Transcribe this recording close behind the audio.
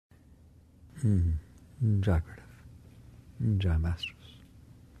Jagradav. Jai Masters.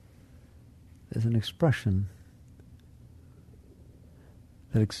 There's an expression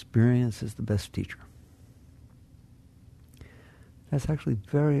that experience is the best teacher. That's actually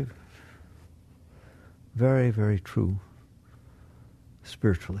very, very, very true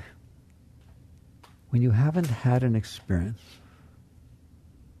spiritually. When you haven't had an experience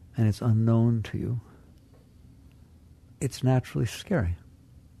and it's unknown to you, it's naturally scary.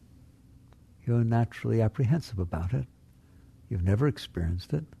 You're naturally apprehensive about it. You've never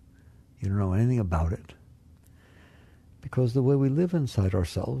experienced it. You don't know anything about it. Because the way we live inside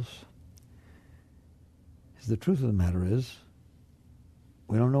ourselves is, the truth of the matter is,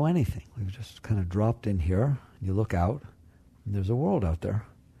 we don't know anything. We've just kind of dropped in here, and you look out, and there's a world out there.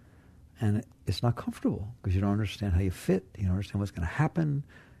 And it's not comfortable, because you don't understand how you fit, you don't understand what's going to happen,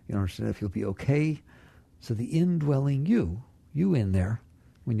 you don't understand if you'll be okay. So the indwelling you in there,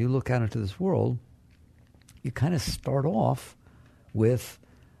 when you look out into this world, you kind of start off with,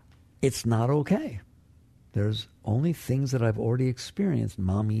 it's not okay. There's only things that I've already experienced,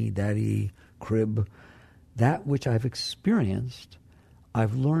 mommy, daddy, crib. That which I've experienced,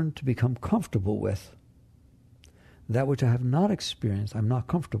 I've learned to become comfortable with. That which I have not experienced, I'm not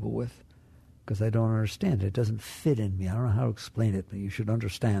comfortable with, because I don't understand it. It doesn't fit in me. I don't know how to explain it, but you should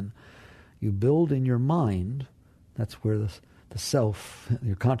understand. You build in your mind, that's where the self,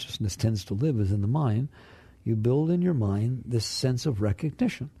 your consciousness tends to live, is in the mind. You build in your mind this sense of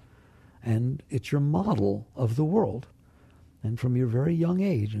recognition. And it's your model of the world. And from your very young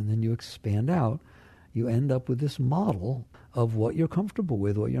age, and then you expand out, you end up with this model of what you're comfortable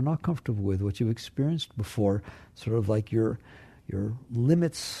with, what you're not comfortable with, what you've experienced before, sort of like your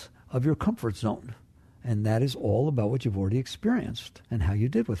limits of your comfort zone. And that is all about what you've already experienced and how you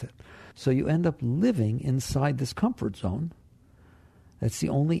did with it. So you end up living inside this comfort zone. That's the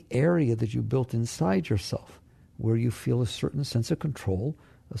only area that you built inside yourself where you feel a certain sense of control,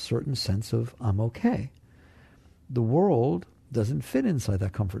 a certain sense of, I'm okay. The world doesn't fit inside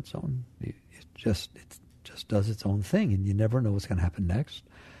that comfort zone. It just does its own thing, and you never know what's going to happen next.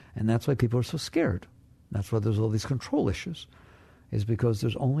 And that's why people are so scared. That's why there's all these control issues, is because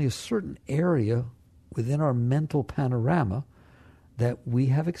there's only a certain area within our mental panorama that we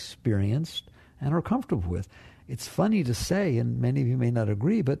have experienced and are comfortable with. It's funny to say, and many of you may not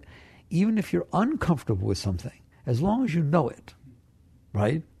agree, but even if you're uncomfortable with something, as long as you know it,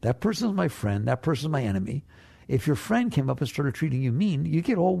 right? That person's my friend, that person's my enemy. If your friend came up and started treating you mean, you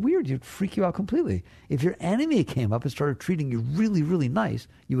get all weird. You'd freak you out completely. If your enemy came up and started treating you really, really nice,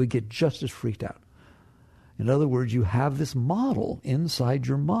 you would get just as freaked out. In other words, you have this model inside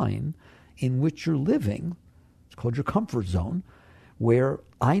your mind in which you're living. It's called your comfort zone, where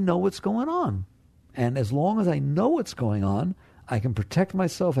I know what's going on. And as long as I know what's going on, I can protect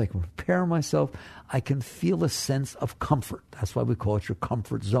myself, I can prepare myself, I can feel a sense of comfort. That's why we call it your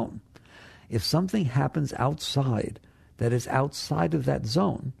comfort zone. If something happens outside that is outside of that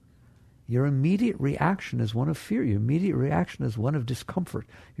zone, your immediate reaction is one of fear. Your immediate reaction is one of discomfort.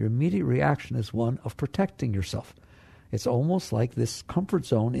 Your immediate reaction is one of protecting yourself. It's almost like this comfort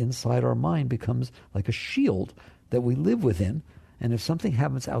zone inside our mind becomes like a shield that we live within. And if something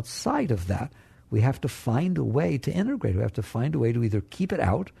happens outside of that, we have to find a way to integrate it. We have to find a way to either keep it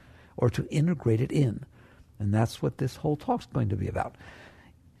out or to integrate it in. And that's what this whole talk's going to be about.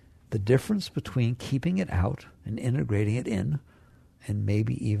 The difference between keeping it out and integrating it in, and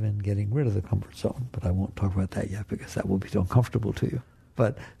maybe even getting rid of the comfort zone. But I won't talk about that yet because that will be too uncomfortable to you.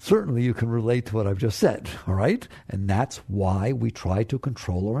 But certainly you can relate to what I've just said, all right? And that's why we try to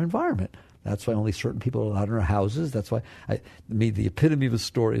control our environment. That's why only certain people are allowed in our houses. That's why, the epitome of a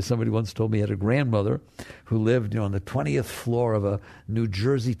story is somebody once told me he had a grandmother who lived on the 20th floor of a New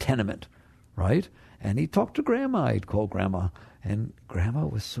Jersey tenement, right? And he talked to Grandma. He'd call Grandma. And Grandma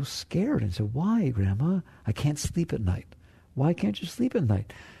was so scared and said, "Why, Grandma? I can't sleep at night." "Why can't you sleep at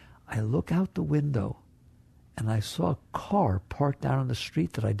night?" "I look out the window and I saw a car parked down on the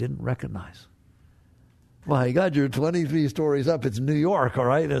street that I didn't recognize." My God, you're 23 stories up. It's New York, all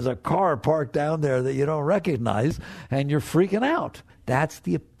right? There's a car parked down there that you don't recognize, and you're freaking out. That's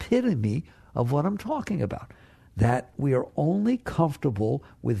the epitome of what I'm talking about. That we are only comfortable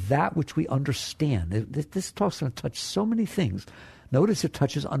with that which we understand. This talk's going to touch so many things. Notice it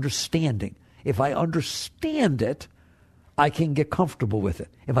touches understanding. If I understand it, I can get comfortable with it.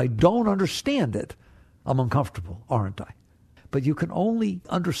 If I don't understand it, I'm uncomfortable, aren't I? But you can only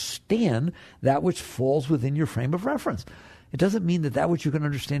understand that which falls within your frame of reference. It doesn't mean that which you can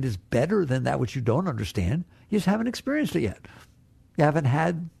understand is better than that which you don't understand. You just haven't experienced it yet. You haven't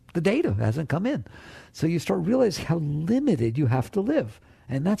had the data. It hasn't come in. So you start realizing how limited you have to live.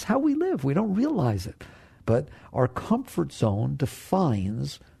 And that's how we live. We don't realize it. But our comfort zone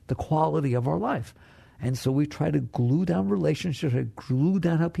defines the quality of our life. And so we try to glue down relationships, glue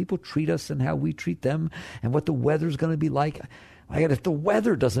down how people treat us and how we treat them and what the weather's going to be like. If the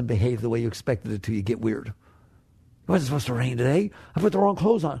weather doesn't behave the way you expected it to, you get weird. It wasn't supposed to rain today. I put the wrong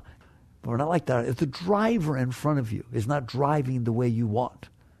clothes on. But we're not like that. If the driver in front of you is not driving the way you want,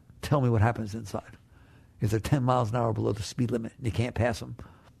 tell me what happens inside. If they're 10 miles an hour below the speed limit and you can't pass them, it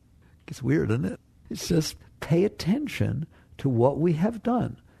gets weird, doesn't it? It's just pay attention to what we have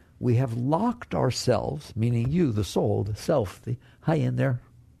done. We have locked ourselves, meaning you, the soul, the self, the hi in there.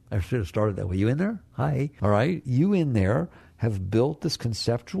 I should have started that way. You in there? Hi. All right. You in there have built this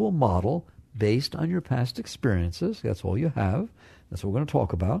conceptual model based on your past experiences. That's all you have. That's what we're going to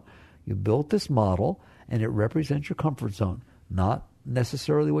talk about. You built this model, and it represents your comfort zone, not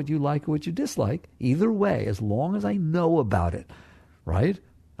necessarily what you like or what you dislike. Either way, as long as I know about it, right,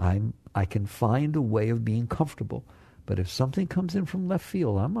 I can find a way of being comfortable. But if something comes in from left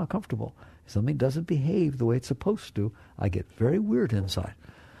field, I'm not comfortable. If something doesn't behave the way it's supposed to, I get very weird inside.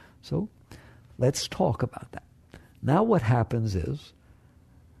 So let's talk about that. Now what happens is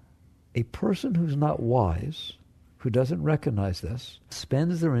a person who's not wise, who doesn't recognize this,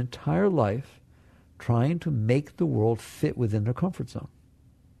 spends their entire life trying to make the world fit within their comfort zone.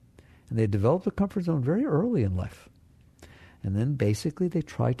 And they develop the comfort zone very early in life. And then basically they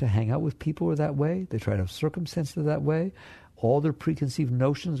try to hang out with people who are that way. They try to have circumstances that way. All their preconceived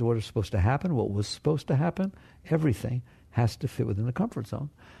notions of what is supposed to happen, what was supposed to happen, everything has to fit within the comfort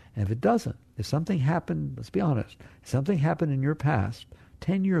zone. And if it doesn't, if something happened, let's be honest, if something happened in your past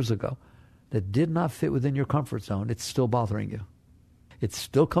 10 years ago that did not fit within your comfort zone, it's still bothering you. It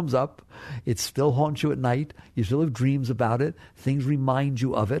still comes up. It still haunts you at night. You still have dreams about it. Things remind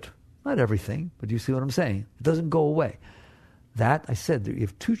you of it. Not everything, but you see what I'm saying? It doesn't go away. That, I said, you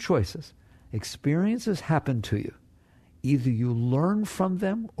have two choices. Experiences happen to you. Either you learn from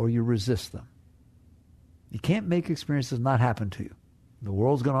them or you resist them. You can't make experiences not happen to you. The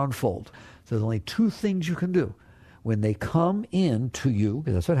world's going to unfold. So there's only two things you can do. When they come into you,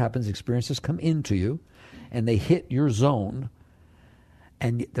 because that's what happens, experiences come into you, and they hit your zone,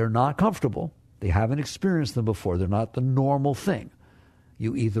 and they're not comfortable. They haven't experienced them before. They're not the normal thing.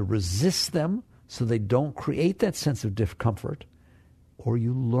 You either resist them so they don't create that sense of discomfort, or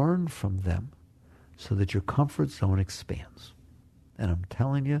you learn from them so that your comfort zone expands. And I'm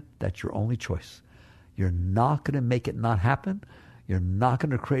telling you, that's your only choice. You're not going to make it not happen. You're not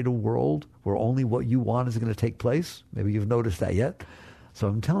going to create a world where only what you want is going to take place. Maybe you've noticed that yet. So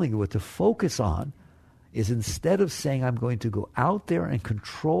I'm telling you, what to focus on is, instead of saying I'm going to go out there and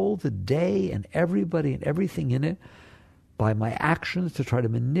control the day and everybody and everything in it by my actions to try to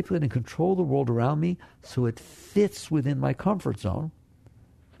manipulate and control the world around me so it fits within my comfort zone.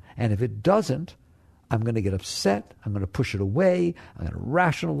 And if it doesn't, I'm going to get upset. I'm going to push it away. I'm going to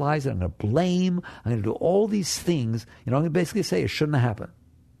rationalize it. I'm going to blame. I'm going to do all these things. I'm going to basically say it shouldn't have happened.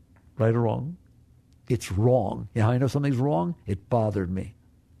 Right or wrong? It's wrong. You know how I know something's wrong? It bothered me.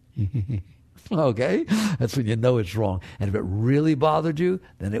 Okay? That's when you know it's wrong. And if it really bothered you,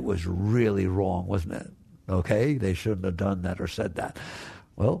 then it was really wrong, wasn't it? Okay? They shouldn't have done that or said that.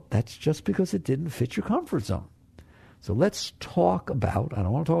 Well, that's just because it didn't fit your comfort zone. So let's talk about, I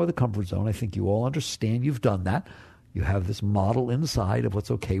don't want to talk about the comfort zone. I think you all understand you've done that. You have this model inside of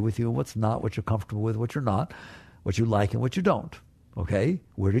what's okay with you and what's not, what you're comfortable with, what you're not, what you like and what you don't. Okay?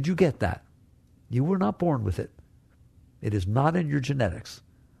 Where did you get that? You were not born with it. It is not in your genetics.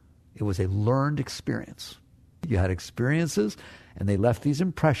 It was a learned experience. You had experiences and they left these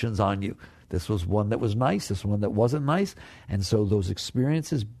impressions on you. This was one that was nice, this one that wasn't nice. And so those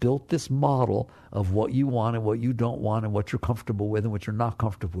experiences built this model of what you want and what you don't want and what you're comfortable with and what you're not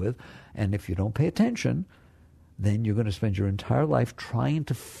comfortable with. And if you don't pay attention, then you're going to spend your entire life trying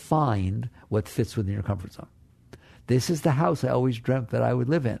to find what fits within your comfort zone. This is the house I always dreamt that I would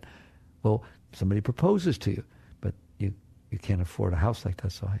live in. Well, somebody proposes to you, but you can't afford a house like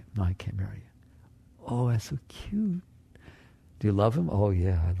that, so I can't marry you. Oh, that's so cute. Do you love him? Oh,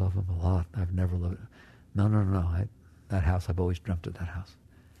 yeah, I love him a lot. I've never loved him. No. That house, I've always dreamt of that house.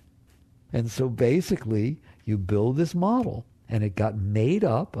 And so basically, you build this model, and it got made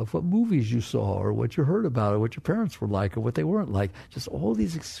up of what movies you saw or what you heard about or what your parents were like or what they weren't like. Just all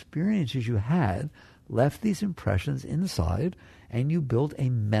these experiences you had left these impressions inside, and you built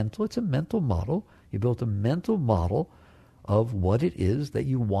it's a mental model. You built a mental model of what it is that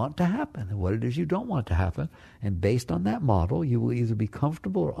you want to happen and what it is you don't want to happen. And based on that model, you will either be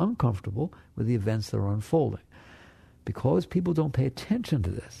comfortable or uncomfortable with the events that are unfolding. Because people don't pay attention to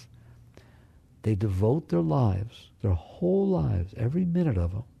this, They devote their lives, their whole lives, every minute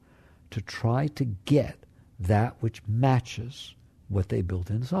of them, to try to get that which matches what they built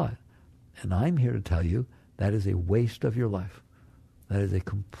inside. And I'm here to tell you that is a waste of your life. That is a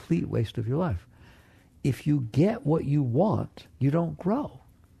complete waste of your life. If you get what you want, you don't grow.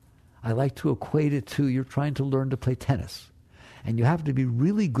 I like to equate it to you're trying to learn to play tennis. And you have to be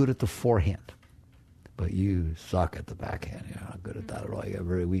really good at the forehand. But you suck at the backhand. You're not good at that at all. You have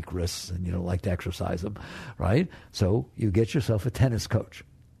very weak wrists and you don't like to exercise them, right? So you get yourself a tennis coach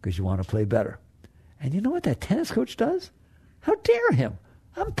because you want to play better. And you know what that tennis coach does? How dare him?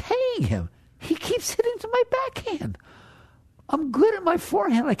 I'm paying him. He keeps hitting to my backhand. I'm good at my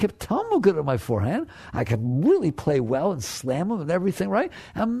forehand. I kept telling him I'm good at my forehand. I can really play well and slam him and everything, right?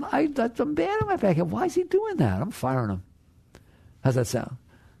 I'm bad at my backhand. Why is he doing that? I'm firing him. How's that sound?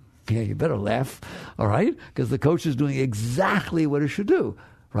 Yeah, you better laugh, all right? Because the coach is doing exactly what he should do,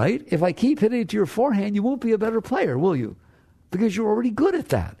 right? If I keep hitting it to your forehand, you won't be a better player, will you? Because you're already good at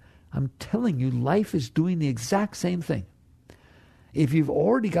that. I'm telling you, life is doing the exact same thing. If you've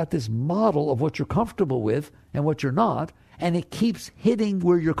already got this model of what you're comfortable with and what you're not, and it keeps hitting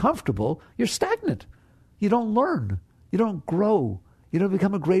where you're comfortable, you're stagnant. You don't learn. You don't grow. You don't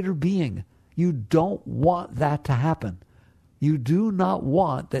become a greater being. You don't want that to happen. You do not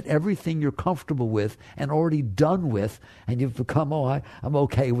want that everything you're comfortable with and already done with, and you've become, I'm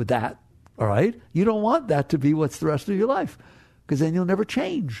okay with that, all right? You don't want that to be what's the rest of your life, because then you'll never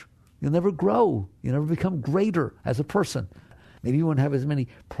change. You'll never grow. You'll never become greater as a person. Maybe you won't have as many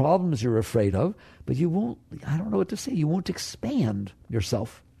problems you're afraid of, but you won't, I don't know what to say, you won't expand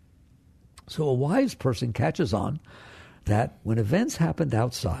yourself. So a wise person catches on that when events happened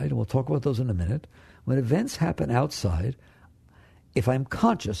outside, and we'll talk about those in a minute, when events happen outside, if I'm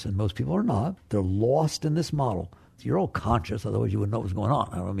conscious, and most people are not, they're lost in this model. So you're all conscious, otherwise you wouldn't know what's going on.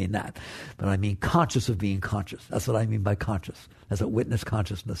 I don't mean that. But I mean conscious of being conscious. That's what I mean by conscious. That's what witness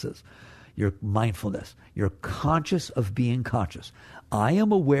consciousness is. Your mindfulness. You're conscious of being conscious. I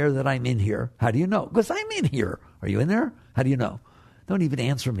am aware that I'm in here. How do you know? Because I'm in here. Are you in there? How do you know? Don't even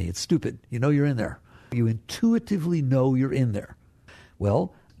answer me. It's stupid. You know you're in there. You intuitively know you're in there.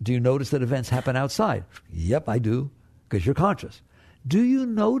 Well, do you notice that events happen outside? Yep, I do, because you're conscious. Do you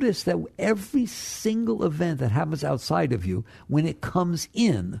notice that every single event that happens outside of you, when it comes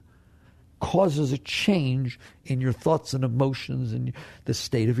in, causes a change in your thoughts and emotions and the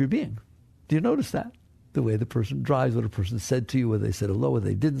state of your being? Do you notice that? The way the person drives, what a person said to you, whether they said hello, whether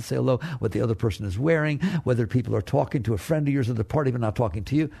they didn't say hello, what the other person is wearing, whether people are talking to a friend of yours at the party but not talking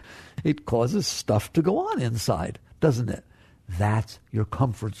to you. It causes stuff to go on inside, doesn't it? That's your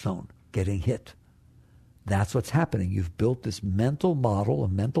comfort zone, getting hit. That's what's happening. You've built this mental model, a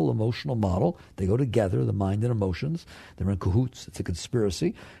mental emotional model. They go together, the mind and emotions. They're in cahoots. It's a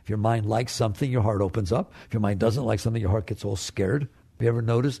conspiracy. If your mind likes something, your heart opens up. If your mind doesn't like something, your heart gets all scared. Have you ever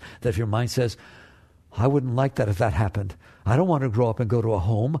noticed that if your mind says, I wouldn't like that if that happened. I don't want to grow up and go to a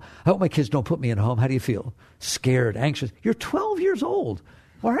home. I hope my kids don't put me in a home. How do you feel? Scared, anxious. You're 12 years old.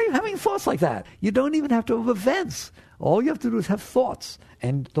 Why are you having thoughts like that? You don't even have to have events. All you have to do is have thoughts,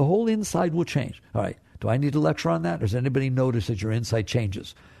 and the whole inside will change. All right. Do I need to lecture on that? Does anybody notice that your inside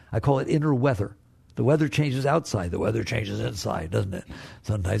changes? I call it inner weather. The weather changes outside. The weather changes inside, doesn't it?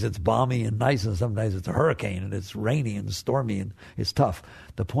 Sometimes it's balmy and nice, and sometimes it's a hurricane, and it's rainy and stormy, and it's tough.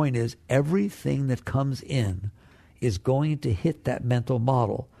 The point is, everything that comes in is going to hit that mental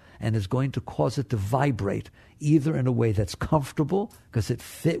model and is going to cause it to vibrate, either in a way that's comfortable because it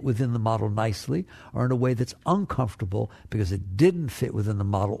fit within the model nicely, or in a way that's uncomfortable because it didn't fit within the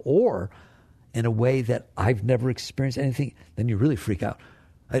model, or in a way that I've never experienced anything. Then you really freak out.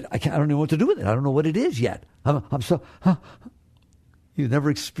 I don't know what to do with it. I don't know what it is yet. You've never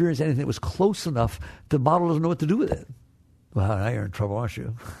experienced anything that was close enough. The model doesn't know what to do with it. Well, now you're in trouble, aren't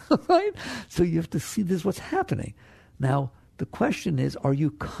you? Right? So you have to see this, what's happening. Now, the question is, are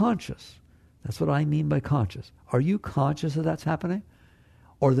you conscious? That's what I mean by conscious. Are you conscious that that's happening?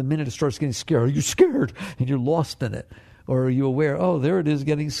 Or the minute it starts getting scared, are you scared and you're lost in it? Or are you aware, oh, there it is,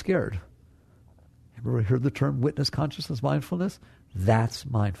 getting scared? Ever heard the term witness consciousness, mindfulness? That's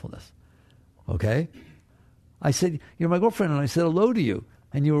mindfulness. Okay? I said, you're my girlfriend, and I said hello to you,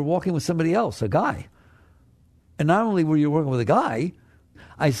 and you were walking with somebody else, a guy. And not only were you working with a guy,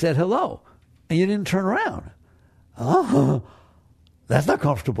 I said hello, and you didn't turn around. Oh, that's not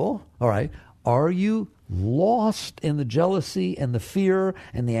comfortable. All right. Are you lost in the jealousy and the fear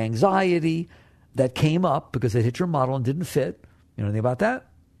and the anxiety that came up because it hit your model and didn't fit? You know anything about that?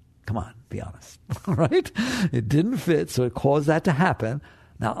 Come on, be honest. All right? It didn't fit, so it caused that to happen.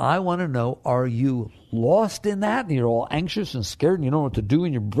 Now, I want to know, are you lost in that and you're all anxious and scared and you don't know what to do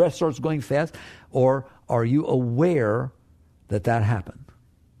and your breath starts going fast? Or are you aware that that happened?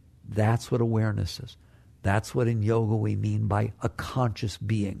 That's what awareness is. That's what in yoga we mean by a conscious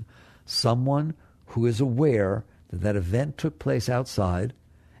being. Someone who is aware that that event took place outside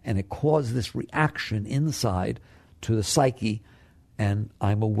and it caused this reaction inside to the psyche, and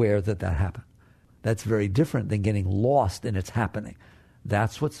I'm aware that that happened. That's very different than getting lost in its happening.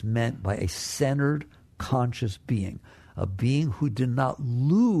 That's what's meant by a centered, conscious being. A being who did not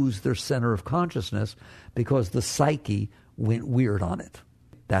lose their center of consciousness because the psyche went weird on it.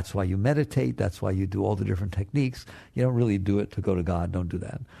 That's why you meditate. That's why you do all the different techniques. You don't really do it to go to God. Don't do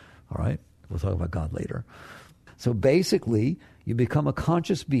that. All right? We'll talk about God later. So basically, you become a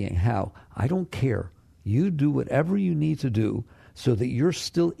conscious being. How? I don't care. You do whatever you need to do so that you're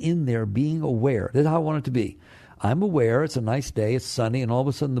still in there being aware. This is how I want it to be. I'm aware, it's a nice day, it's sunny, and all of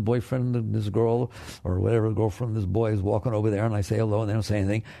a sudden the boyfriend of this girl, or whatever, girlfriend of this boy is walking over there, and I say hello, and they don't say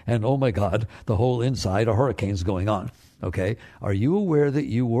anything, and oh my God, the whole inside, a hurricane's going on. Okay? Are you aware that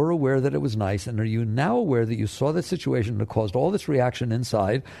you were aware that it was nice, and are you now aware that you saw the situation that caused all this reaction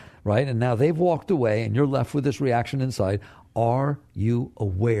inside, right? And now they've walked away, and you're left with this reaction inside. Are you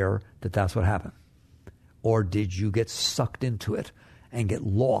aware that that's what happened? Or did you get sucked into it and get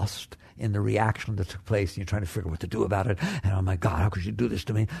lost in the reaction that took place, and you're trying to figure out what to do about it, and oh my God, how could you do this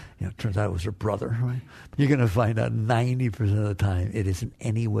to me? You know, it turns out it was her brother, right? You're going to find out 90% of the time it isn't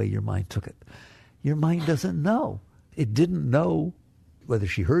any way your mind took it. Your mind doesn't know. It didn't know whether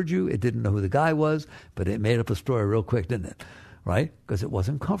she heard you, it didn't know who the guy was, but it made up a story real quick, didn't it? Right? Because it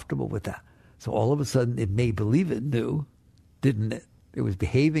wasn't comfortable with that. So all of a sudden it made believe it knew, didn't it? It was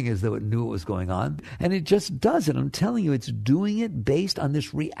behaving as though it knew what was going on. And it just does it. I'm telling you, it's doing it based on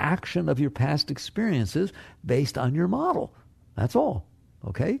this reaction of your past experiences, based on your model. That's all.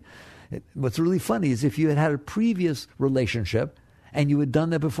 Okay? What's really funny is if you had had a previous relationship and you had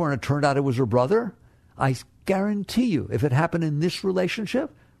done that before and it turned out it was her brother, I guarantee you, if it happened in this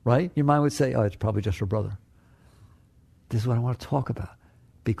relationship, right, your mind would say, oh, it's probably just her brother. This is what I want to talk about,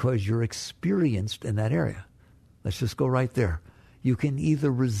 because you're experienced in that area. Let's just go right there. You can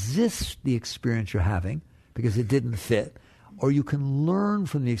either resist the experience you're having because it didn't fit, or you can learn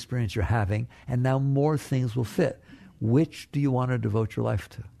from the experience you're having, and now more things will fit. Which do you want to devote your life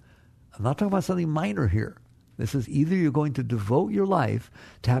to? I'm not talking about something minor here. This is either you're going to devote your life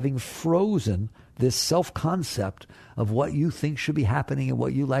to having frozen this self-concept of what you think should be happening and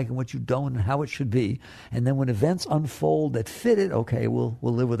what you like and what you don't and how it should be. And then when events unfold that fit it, okay, we'll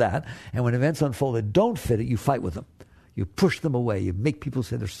live with that. And when events unfold that don't fit it, you fight with them. You push them away. You make people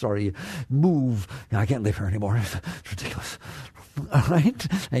say they're sorry. You move. I can't live here anymore. It's ridiculous. All right?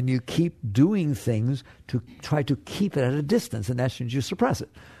 And you keep doing things to try to keep it at a distance. In essence, you suppress it.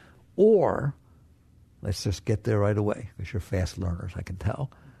 Or, let's just get there right away, because you're fast learners, I can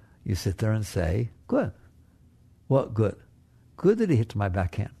tell. You sit there and say, good. What good? Good that he hit to my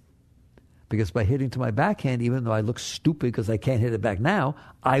backhand. Because by hitting to my backhand, even though I look stupid because I can't hit it back now,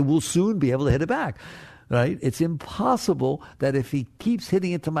 I will soon be able to hit it back. Right? It's impossible that if he keeps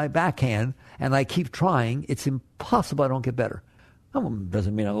hitting it to my backhand and I keep trying, it's impossible I don't get better.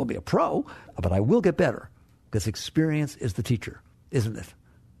 Doesn't mean I will be a pro, but I will get better, because experience is the teacher, isn't it?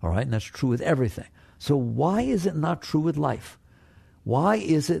 All right? And that's true with everything. So why is it not true with life? Why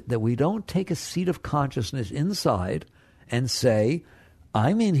is it that we don't take a seat of consciousness inside and say,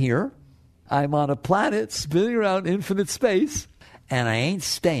 I'm in here, I'm on a planet spinning around infinite space, and I ain't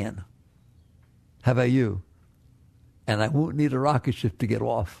staying. How about you? And I won't need a rocket ship to get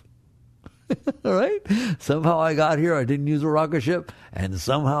off. All right? Somehow I got here, I didn't use a rocket ship, and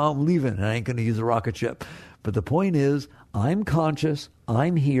somehow I'm leaving, and I ain't going to use a rocket ship. But the point is, I'm conscious,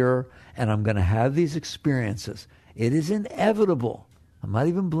 I'm here, and I'm going to have these experiences. It is inevitable. I'm not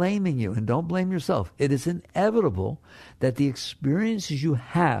even blaming you, and don't blame yourself. It is inevitable that the experiences you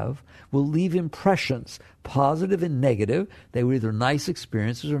have will leave impressions, positive and negative. They were either nice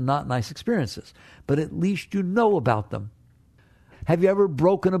experiences or not nice experiences. But at least you know about them. Have you ever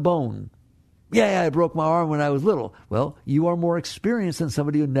broken a bone? Yeah, I broke my arm when I was little. Well, you are more experienced than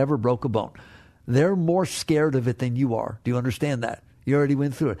somebody who never broke a bone. They're more scared of it than you are. Do you understand that? You already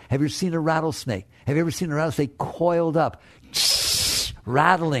went through it. Have you ever seen a rattlesnake? Have you ever seen a rattlesnake coiled up,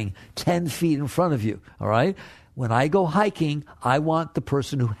 rattling 10 feet in front of you? All right? When I go hiking, I want the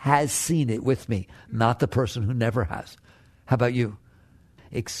person who has seen it with me, not the person who never has. How about you?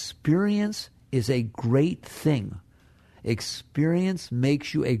 Experience is a great thing. Experience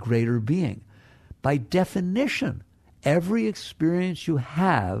makes you a greater being. By definition, every experience you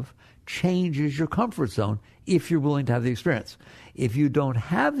have changes your comfort zone if you're willing to have the experience. If you don't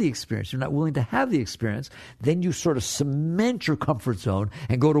have the experience, you're not willing to have the experience, then you sort of cement your comfort zone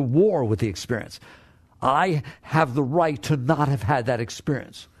and go to war with the experience. I have the right to not have had that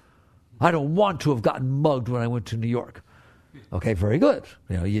experience. I don't want to have gotten mugged when I went to New York. Okay, very good.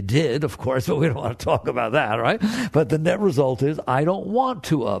 You did, of course, but we don't want to talk about that, right? But the net result is, I don't want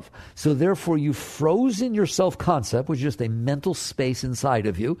to have. So therefore, you frozen your self-concept, which is just a mental space inside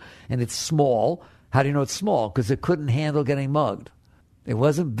of you, and it's small. How do you know it's small? Because it couldn't handle getting mugged. It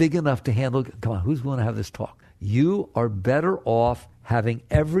wasn't big enough to handle. Come on, who's going to have this talk? You are better off having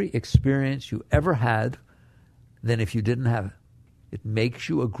every experience you ever had than if you didn't have it. It makes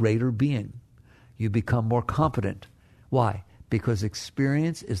you a greater being. You become more competent. Why? Because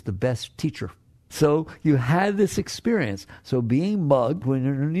experience is the best teacher. So you had this experience. So being mugged when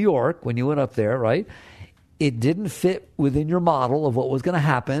you're in New York, when you went up there, right? It didn't fit within your model of what was going to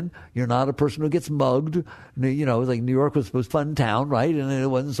happen. You're not a person who gets mugged. It was like New York was supposed to be a fun town, right? And it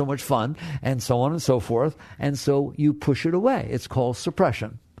wasn't so much fun, and so on and so forth. And so you push it away. It's called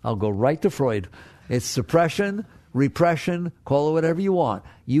suppression. I'll go right to Freud. It's suppression, repression, call it whatever you want.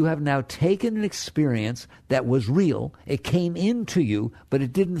 You have now taken an experience that was real. It came into you, but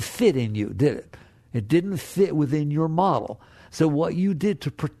it didn't fit in you, did it? It didn't fit within your model. So what you did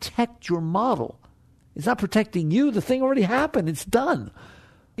to protect your model, it's not protecting you. The thing already happened. It's done.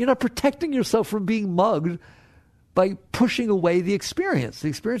 You're not protecting yourself from being mugged by pushing away the experience. The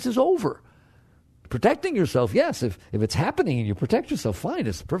experience is over. Protecting yourself, yes, if it's happening and you protect yourself, fine,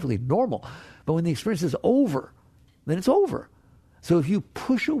 it's perfectly normal. But when the experience is over, then it's over. So if you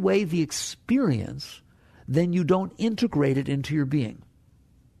push away the experience, then you don't integrate it into your being.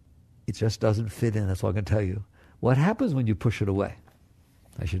 It just doesn't fit in, that's all I can tell you. What happens when you push it away?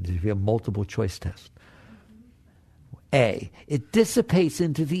 I should give you a multiple choice test. A, it dissipates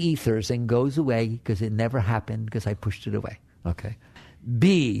into the ethers and goes away because it never happened because I pushed it away. Okay.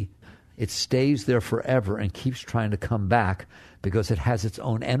 B, it stays there forever and keeps trying to come back because it has its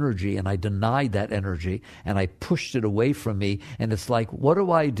own energy, and I denied that energy and I pushed it away from me. And it's like, what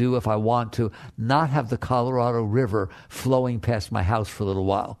do I do if I want to not have the Colorado River flowing past my house for a little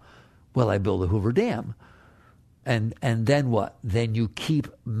while? Well, I build a Hoover Dam. And then what? Then you keep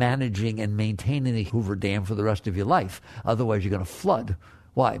managing and maintaining the Hoover Dam for the rest of your life. Otherwise, you're going to flood.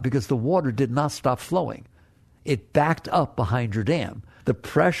 Why? Because the water did not stop flowing. It backed up behind your dam. The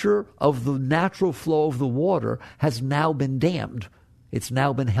pressure of the natural flow of the water has now been dammed. It's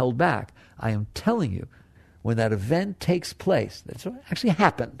now been held back. I am telling you, when that event takes place, that's what actually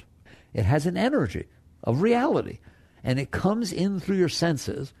happened. It has an energy of reality, and it comes in through your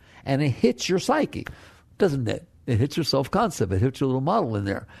senses, and it hits your psyche. Doesn't it? It hits your self-concept. It hits your little model in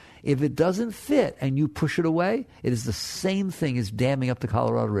there. If it doesn't fit and you push it away, it is the same thing as damming up the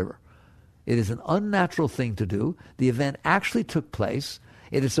Colorado River. It is an unnatural thing to do. The event actually took place.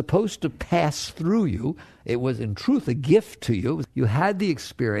 It is supposed to pass through you. It was, in truth, a gift to you. You had the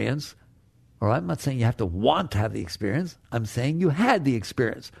experience. All right, I'm not saying you have to want to have the experience. I'm saying you had the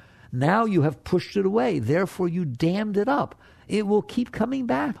experience. Now you have pushed it away. Therefore, you dammed it up. It will keep coming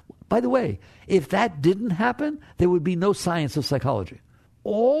back. By the way, if that didn't happen, there would be no science of psychology.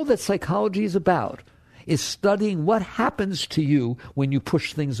 All that psychology is about is studying what happens to you when you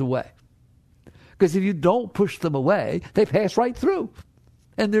push things away. Because if you don't push them away, they pass right through.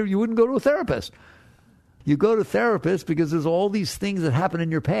 And there, you wouldn't go to a therapist. You go to therapists because there's all these things that happened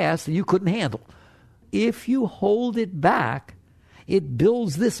in your past that you couldn't handle. If you hold it back, it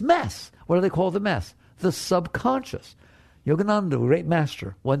builds this mess. What do they call the mess? The subconscious. Yogananda, a great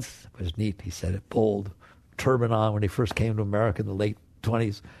master, once, it was neat, he said it, bold, turban on when he first came to America in the late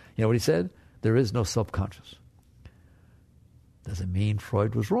 20s. You know what he said? There is no subconscious. Doesn't mean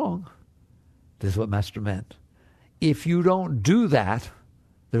Freud was wrong. This is what Master meant. If you don't do that,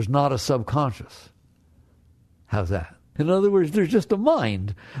 there's not a subconscious. How's that? In other words, there's just a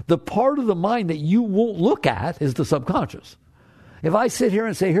mind. The part of the mind that you won't look at is the subconscious. If I sit here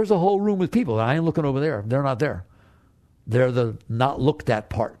and say, here's a whole room with people, and I ain't looking over there, they're not there. They're the not looked at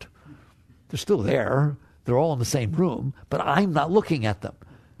part. They're still there. They're all in the same room, but I'm not looking at them.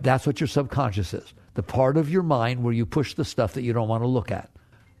 That's what your subconscious is. The part of your mind where you push the stuff that you don't want to look at.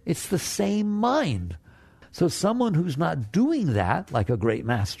 It's the same mind. So someone who's not doing that, like a great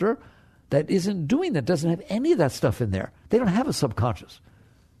master, that isn't doing that, doesn't have any of that stuff in there. They don't have a subconscious.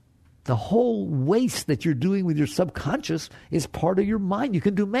 The whole waste that you're doing with your subconscious is part of your mind. You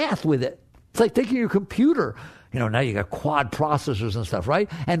can do math with it. It's like taking your computer. You know, now you got quad processors and stuff, right?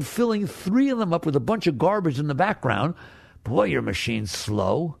 And filling 3 of them up with a bunch of garbage in the background. Boy, your machine's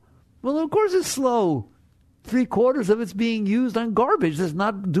slow. Well, of course it's slow. 3/4 of it's being used on garbage that's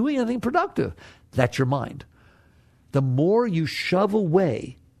not doing anything productive. That's your mind. The more you shove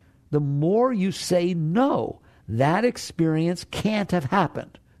away, the more you say, no, that experience can't have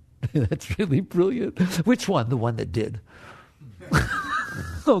happened. That's really brilliant. Which one? The one that did.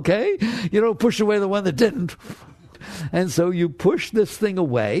 Okay? You don't push away the one that didn't. And so you push this thing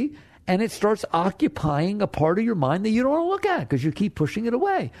away, and it starts occupying a part of your mind that you don't want to look at because you keep pushing it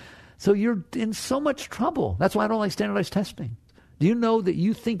away. So you're in so much trouble. That's why I don't like standardized testing. Do you know that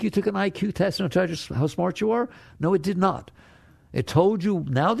you think you took an IQ test and it told you how smart you are? No, it did not. It told you,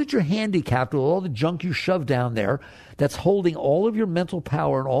 now that you're handicapped with all the junk you shoved down there, that's holding all of your mental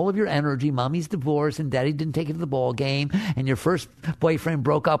power and all of your energy. Mommy's divorced and daddy didn't take you to the ball game, and your first boyfriend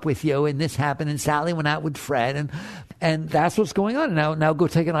broke up with you, and this happened, and Sally went out with Fred, and that's what's going on. Now go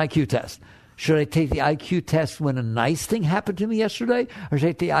take an IQ test. Should I take the IQ test when a nice thing happened to me yesterday, or should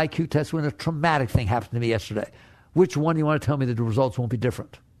I take the IQ test when a traumatic thing happened to me yesterday? Which one do you want to tell me that the results won't be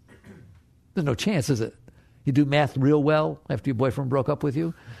different? There's no chance, is it? You do math real well after your boyfriend broke up with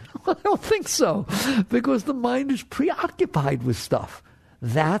you? I don't think so, because the mind is preoccupied with stuff.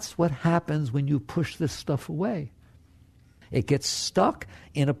 That's what happens when you push this stuff away. It gets stuck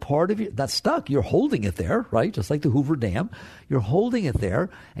in a part of you. Not stuck, you're holding it there, right? Just like the Hoover Dam. You're holding it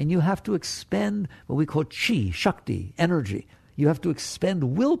there, and you have to expend what we call chi, shakti, energy. You have to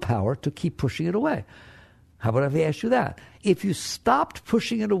expend willpower to keep pushing it away. How about if I ask you that? If you stopped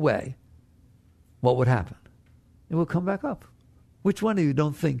pushing it away, what would happen? It will come back up. Which one of you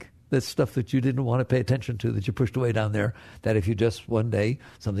don't think that stuff that you didn't want to pay attention to, that you pushed away down there, that if you just one day,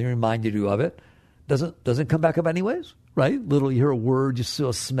 something reminded you of it, doesn't come back up anyways, right? You hear a word, you see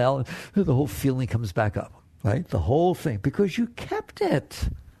a smell, and the whole feeling comes back up, right? The whole thing, because you kept it.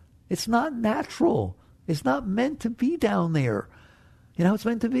 It's not natural. It's not meant to be down there. You know how it's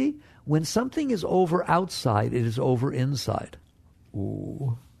meant to be? When something is over outside, it is over inside.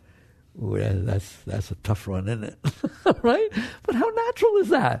 Ooh, that's a tough one, isn't it? Right? But how natural is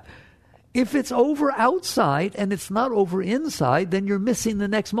that? If it's over outside and it's not over inside, then you're missing the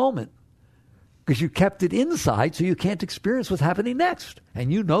next moment. Because you kept it inside, so you can't experience what's happening next.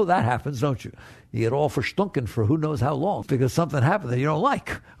 And you know that happens, don't you? You get all verstunken for who knows how long because something happened that you don't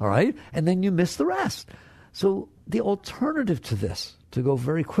like, all right? And then you miss the rest. So the alternative to this, to go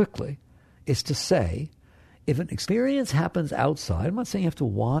very quickly, is to say, if an experience happens outside, I'm not saying you have to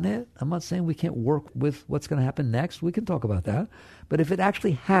want it. I'm not saying we can't work with what's going to happen next. We can talk about that. But if it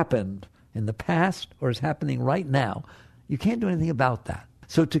actually happened in the past or is happening right now, you can't do anything about that.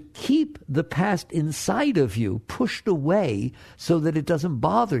 So to keep the past inside of you pushed away so that it doesn't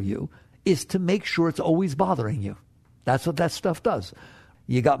bother you is to make sure it's always bothering you. That's what that stuff does.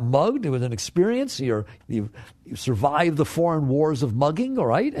 You got mugged. It was an experience. You survived the foreign wars of mugging, all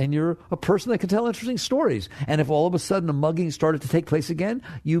right? And you're a person that can tell interesting stories. And if all of a sudden a mugging started to take place again,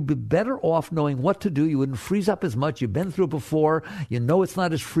 you'd be better off knowing what to do. You wouldn't freeze up as much. You've been through it before. You know it's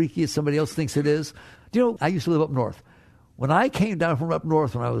not as freaky as somebody else thinks it is. Do you know, I used to live up north. When I came down from up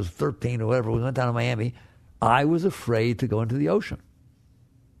north when I was 13 or whatever, we went down to Miami, I was afraid to go into the ocean.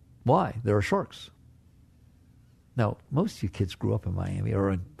 Why? There are sharks. Now, most of you kids grew up in Miami or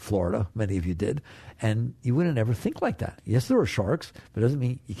in Florida. Many of you did. And you wouldn't ever think like that. Yes, there are sharks, but it doesn't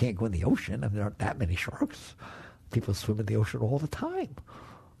mean you can't go in the ocean. I mean, there aren't that many sharks. People swim in the ocean all the time,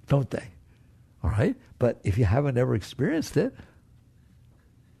 don't they? All right? But if you haven't ever experienced it,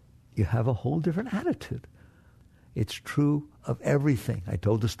 you have a whole different attitude. It's true of everything. I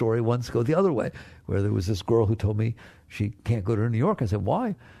told the story once, go the other way, where there was this girl who told me she can't go to New York. I said,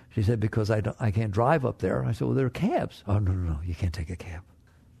 why? She said, because I can't drive up there. I said, well, there are cabs. Oh, no, you can't take a cab.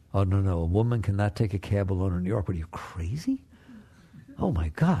 Oh, no, a woman cannot take a cab alone in New York. What are you, crazy? Oh, my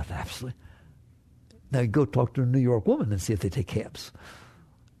God, absolutely. Now, you go talk to a New York woman and see if they take cabs.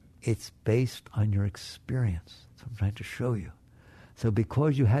 It's based on your experience. That's what I'm trying to show you. So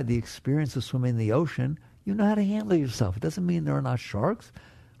because you had the experience of swimming in the ocean, you know how to handle yourself. It doesn't mean there are not sharks,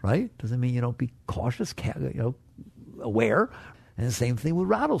 right? Doesn't mean you don't be cautious, aware. And the same thing with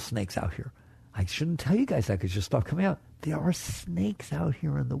rattlesnakes out here. I shouldn't tell you guys that because you'll stop coming out. There are snakes out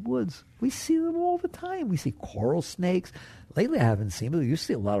here in the woods. We see them all the time. We see coral snakes. Lately I haven't seen them. You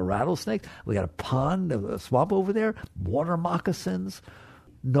see a lot of rattlesnakes. We got a pond, a swamp over there, water moccasins.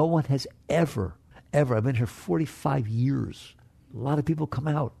 No one has ever, I've been here 45 years. A lot of people come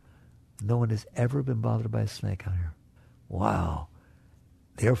out. No one has ever been bothered by a snake out here. Wow.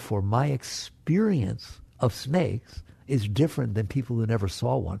 Therefore, my experience of snakes is different than people who never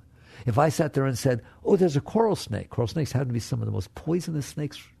saw one. If I sat there and said, oh, there's a coral snake. Coral snakes happen to be some of the most poisonous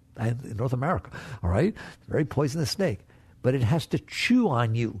snakes in North America, all right? Very poisonous snake. But it has to chew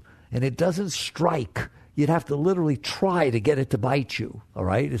on you, and it doesn't strike. You'd have to literally try to get it to bite you, all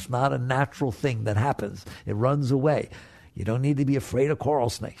right? It's not a natural thing that happens. It runs away. You don't need to be afraid of coral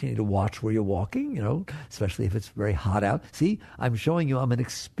snakes. You need to watch where you're walking, especially if it's very hot out. See, I'm showing you I'm an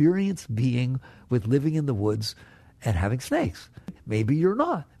experienced being with living in the woods and having snakes. Maybe you're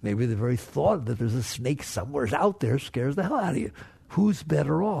not. Maybe the very thought that there's a snake somewhere out there scares the hell out of you. Who's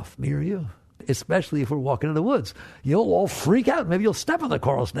better off, me or you? Especially if we're walking in the woods. You'll all freak out. Maybe you'll step on the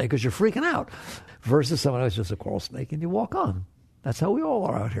coral snake because you're freaking out. Versus someone else just a coral snake and you walk on. That's how we all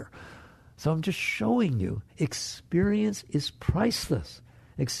are out here. So I'm just showing you, experience is priceless.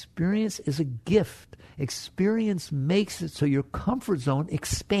 Experience is a gift. Experience makes it so your comfort zone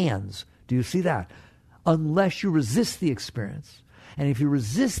expands. Do you see that? Unless you resist the experience. And if you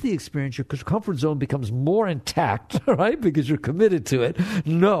resist the experience, your comfort zone becomes more intact, right? Because you're committed to it.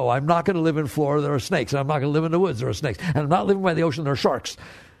 No, I'm not going to live in Florida. There are snakes. And I'm not going to live in the woods. There are snakes. And I'm not living by the ocean. There are sharks.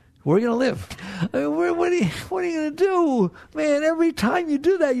 Where are you going to live? What are you going to do? Man, every time you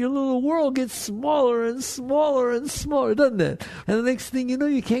do that, your little world gets smaller and smaller and smaller, doesn't it? And the next thing you know,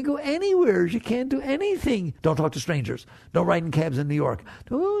 you can't go anywhere. You can't do anything. Don't talk to strangers. Don't ride in cabs in New York.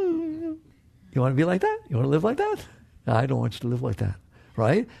 You want to be like that? You want to live like that? I don't want you to live like that,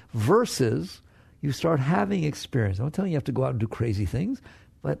 right? Versus you start having experience. I'm not telling you have to go out and do crazy things,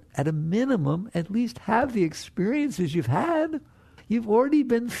 but at a minimum, at least have the experiences you've had. You've already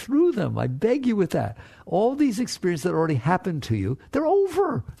been through them. I beg you with that. All these experiences that already happened to you, they're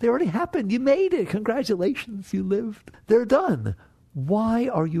over. They already happened. You made it. Congratulations. You lived. They're done. Why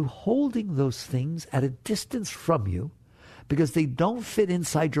are you holding those things at a distance from you? Because they don't fit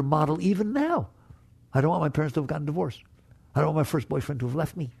inside your model even now. I don't want my parents to have gotten divorced. I don't want my first boyfriend to have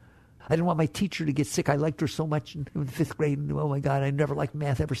left me. I didn't want my teacher to get sick. I liked her so much in 5th grade. And, oh, my God, I never liked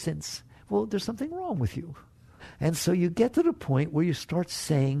math ever since. Well, there's something wrong with you. And so you get to the point where you start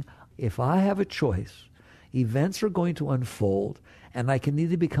saying, if I have a choice, events are going to unfold, and I can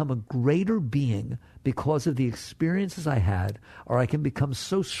either become a greater being because of the experiences I had, or I can become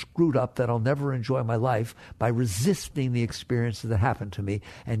so screwed up that I'll never enjoy my life by resisting the experiences that happened to me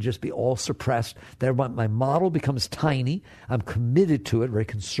and just be all suppressed. That my model becomes tiny. I'm committed to it, very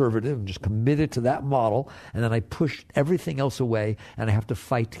conservative. I'm just committed to that model, and then I push everything else away, and I have to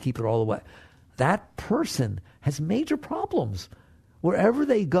fight to keep it all away. That person has major problems. Wherever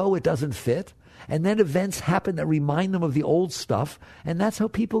they go, it doesn't fit. And then events happen that remind them of the old stuff. And that's how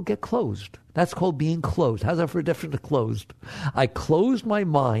people get closed. That's called being closed. How's that for a definition of closed? I closed my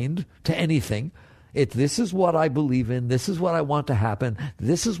mind to anything. This is what I believe in. This is what I want to happen.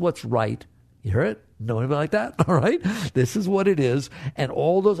 This is what's right. You hear it? Know anybody like that? All right? This is what it is. And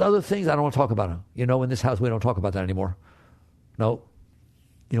all those other things, I don't want to talk about them. In this house, we don't talk about that anymore. No.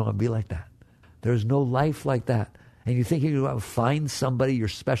 You don't want to be like that. There's no life like that. And you think you're going to find somebody, your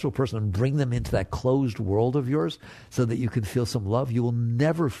special person, and bring them into that closed world of yours so that you can feel some love? You will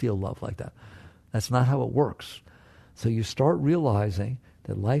never feel love like that. That's not how it works. So you start realizing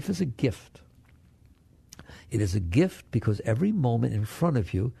that life is a gift. It is a gift because every moment in front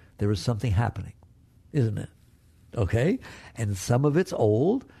of you, there is something happening, isn't it? Okay? And some of it's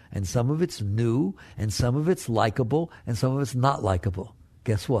old, and some of it's new, and some of it's likable, and some of it's not likable.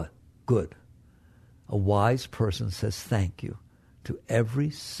 Guess what? Good. A wise person says thank you to every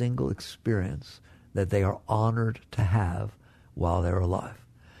single experience that they are honored to have while they're alive.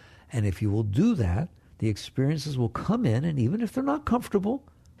 And if you will do that, the experiences will come in, and even if they're not comfortable,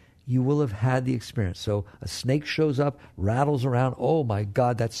 you will have had the experience. So a snake shows up, rattles around. Oh, my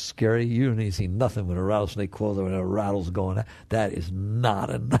God, that's scary. You don't need to see nothing when a rattlesnake calls or when a rattle's going on. That is not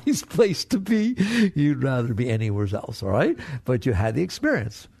a nice place to be. You'd rather be anywhere else, all right? But you had the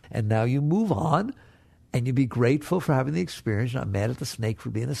experience. And now you move on. And you be grateful for having the experience. You're not mad at the snake for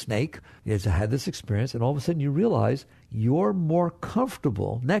being a snake. You just had this experience, and all of a sudden you realize you're more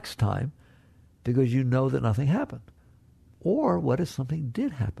comfortable next time because you know that nothing happened. Or what if something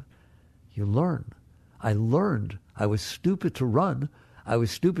did happen? You learn. I learned. I was stupid to run. I was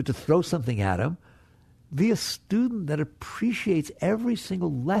stupid to throw something at him. Be a student that appreciates every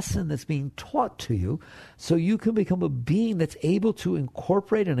single lesson that's being taught to you so you can become a being that's able to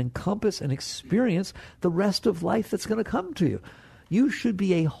incorporate and encompass and experience the rest of life that's going to come to you. You should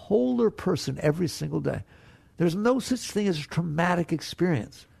be a wholer person every single day. There's no such thing as a traumatic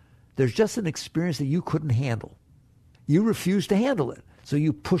experience. There's just an experience that you couldn't handle. You refused to handle it, so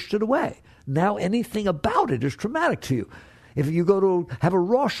you pushed it away. Now anything about it is traumatic to you. If you go to have a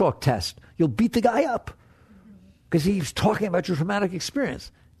Rorschach test, you'll beat the guy up because he's talking about your traumatic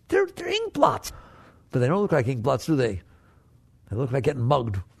experience. They're ink blots. But they don't look like ink blots, do they? They look like getting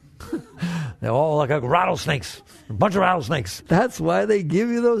mugged. They all look like rattlesnakes, a bunch of rattlesnakes. That's why they give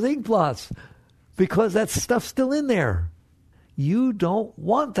you those ink blots. because that stuff's still in there. You don't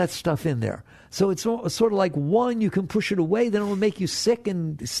want that stuff in there. So it's sort of like, one, you can push it away, then it will make you sick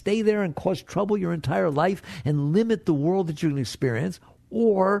and stay there and cause trouble your entire life and limit the world that you can experience.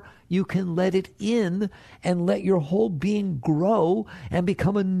 Or you can let it in and let your whole being grow and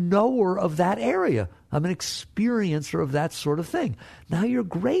become a knower of that area. I'm an experiencer of that sort of thing. Now you're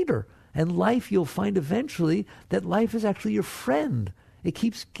greater. And life, you'll find eventually that life is actually your friend. It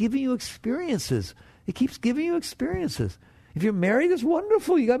keeps giving you experiences. It keeps giving you experiences. If you're married, it's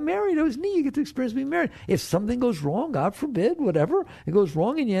wonderful. You got married. It was neat. You get to experience being married. If something goes wrong, God forbid, whatever, it goes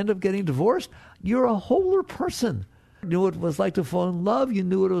wrong and you end up getting divorced, you're a wholer person. You knew what it was like to fall in love. You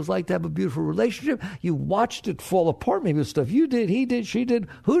knew what it was like to have a beautiful relationship. You watched it fall apart. Maybe it was stuff you did, he did, she did.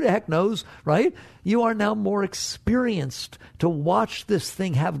 Who the heck knows, right? You are now more experienced to watch this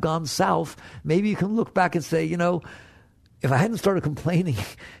thing have gone south. Maybe you can look back and say, if I hadn't started complaining,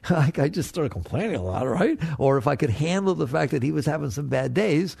 like I just started complaining a lot, right? Or if I could handle the fact that he was having some bad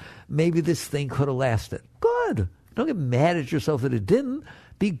days, maybe this thing could have lasted. Good. Don't get mad at yourself that it didn't.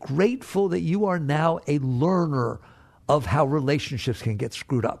 Be grateful that you are now a learner of how relationships can get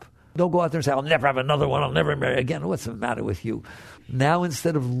screwed up. Don't go out there and say, I'll never have another one, I'll never marry again. What's the matter with you? Now,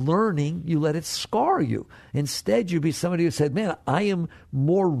 instead of learning, you let it scar you. Instead, you be somebody who said, man, I am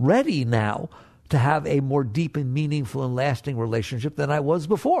more ready now to have a more deep and meaningful and lasting relationship than I was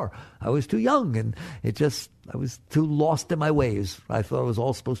before. I was too young and I was too lost in my ways. I thought it was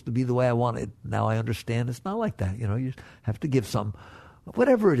all supposed to be the way I wanted. Now I understand it's not like that. You have to give some.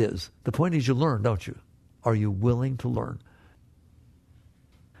 Whatever it is, the point is you learn, don't you? Are you willing to learn?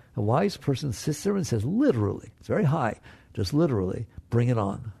 A wise person sits there and says, literally, it's very high, just literally, bring it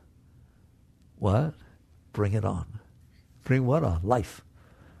on. What? Bring it on. Bring what on? Life.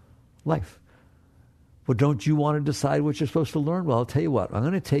 Life. Well, don't you want to decide what you're supposed to learn? Well, I'll tell you what. I'm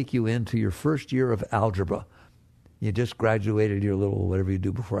going to take you into your first year of algebra. You just graduated your little whatever you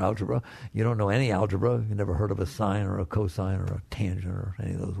do before algebra. You don't know any algebra. You never heard of a sine or a cosine or a tangent or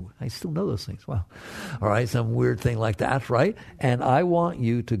any of those. I still know those things. Wow. All right, some weird thing like that, right? And I want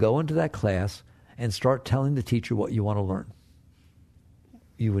you to go into that class and start telling the teacher what you want to learn.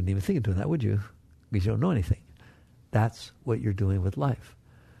 You wouldn't even think of doing that, would you? Because you don't know anything. That's what you're doing with life.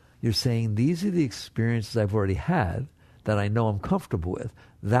 You're saying, these are the experiences I've already had that I know I'm comfortable with.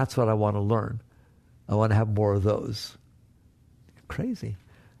 That's what I want to learn. I want to have more of those. You're crazy.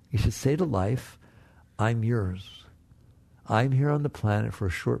 You should say to life, I'm yours. I'm here on the planet for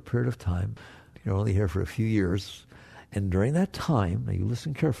a short period of time. You're only here for a few years. And during that time, now you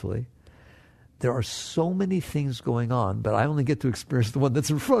listen carefully, there are so many things going on, but I only get to experience the one that's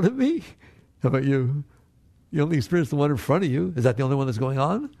in front of me. How about you? You only experience the one in front of you. Is that the only one that's going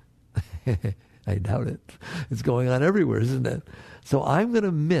on? I doubt it. It's going on everywhere, isn't it? So I'm going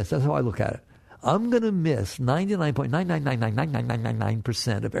to miss, that's how I look at it. I'm going to miss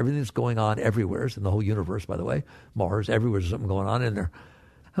 99.9999999% of everything that's going on everywhere, in the whole universe, by the way. Mars, everywhere there's something going on in there.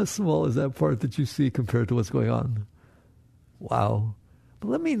 How small is that part that you see compared to what's going on? Wow. But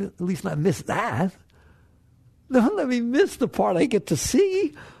let me at least not miss that. Don't let me miss the part I get to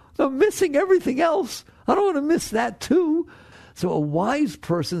see. I'm missing everything else. I don't want to miss that too. So a wise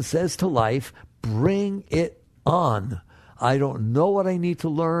person says to life, bring it on. I don't know what I need to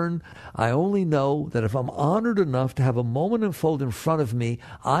learn. I only know that if I'm honored enough to have a moment unfold in front of me,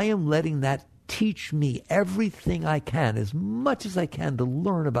 I am letting that teach me everything I can, as much as I can, to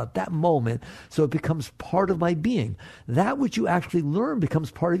learn about that moment so it becomes part of my being. That which you actually learn becomes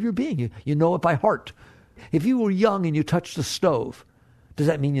part of your being. You know it by heart. If you were young and you touched a stove, does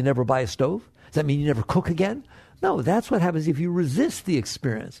that mean you never buy a stove? Does that mean you never cook again? No, that's what happens if you resist the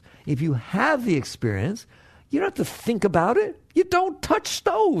experience. If you have the experience, you don't have to think about it. You don't touch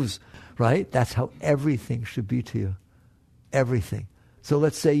stoves, right? That's how everything should be to you. Everything. So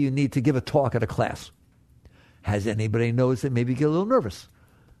let's say you need to give a talk at a class. Has anybody noticed that maybe you get a little nervous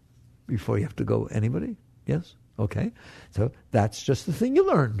before you have to go? Anybody? Yes? Okay. So that's just the thing you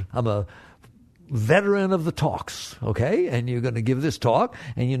learned. I'm a veteran of the talks, okay? And you're going to give this talk,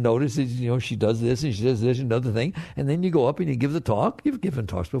 and you notice that, she does this, and she does this, and another thing, and then you go up and you give the talk. You've given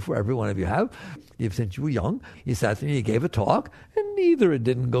talks before, every one of you have. Since you were young, you sat there and you gave a talk, and either it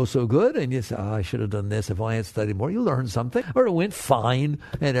didn't go so good, and you said, I should have done this if I had studied more. You learned something, or it went fine,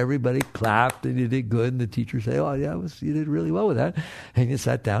 and everybody clapped, and you did good, and the teacher said, oh, yeah, you did really well with that, and you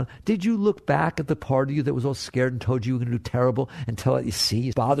sat down. Did you look back at the part of you that was all scared and told you were going to do terrible, and tell it, you see,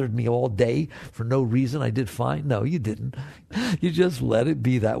 it bothered me all day for no reason, I did fine? No, you didn't. You just let it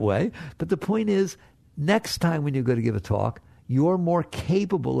be that way. But the point is, next time when you go to give a talk, you're more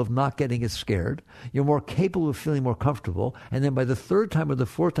capable of not getting as scared. You're more capable of feeling more comfortable. And then by the third time or the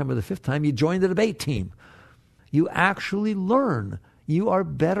fourth time or the fifth time, you join the debate team. You actually learn. You are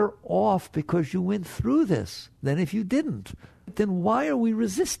better off because you went through this than if you didn't. Then why are we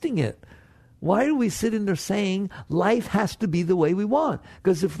resisting it? Why are we sitting there saying life has to be the way we want?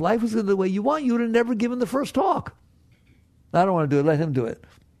 Because if life was the way you want, you would have never given the first talk. I don't want to do it. Let him do it.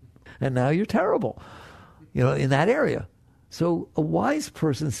 And now you're terrible, in that area. So a wise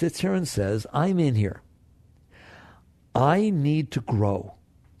person sits here and says, I'm in here. I need to grow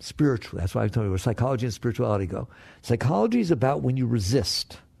spiritually. That's why I told you where psychology and spirituality go. Psychology is about when you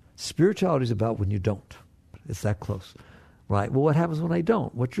resist. Spirituality is about when you don't. It's that close. Right? Well, what happens when I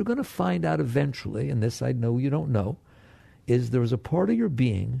don't? What you're going to find out eventually, and this I know you don't know, is there is a part of your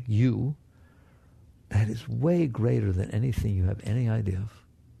being, you, that is way greater than anything you have any idea of.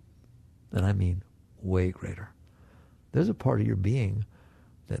 And I mean way greater. There's a part of your being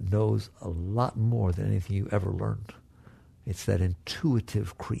that knows a lot more than anything you ever learned. It's that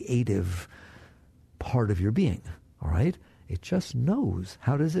intuitive, creative part of your being, all right? It just knows.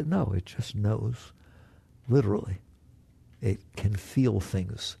 How does it know? It just knows, literally. It can feel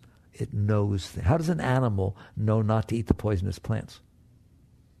things. It knows things. How does an animal know not to eat the poisonous plants?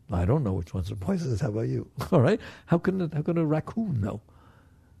 I don't know which ones are poisonous. How about you? All right? How can a raccoon know?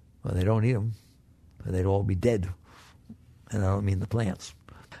 Well, they don't eat them. They'd all be dead. And I don't mean the plants.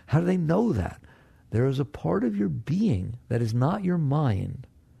 How do they know that? There is a part of your being that is not your mind,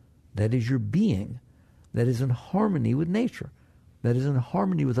 that is your being, that is in harmony with nature, that is in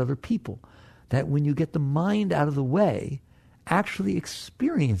harmony with other people, that when you get the mind out of the way, actually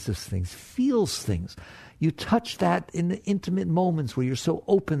experiences things, feels things. You touch that in the intimate moments where you're so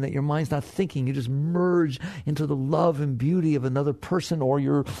open that your mind's not thinking. You just merge into the love and beauty of another person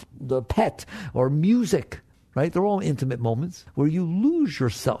or the pet or music, right? They're all intimate moments where you lose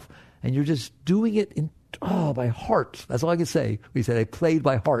yourself and you're just doing it by heart. That's all I can say. We said I played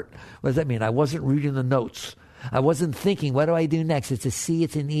by heart. What does that mean? I wasn't reading the notes. I wasn't thinking, what do I do next? It's a C,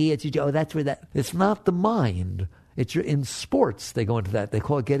 it's an E, it's a J. Oh, that's where that... It's not the mind. In sports, they go into that. They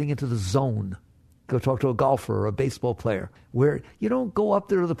call it getting into the zone. Go talk to a golfer or a baseball player, where you don't go up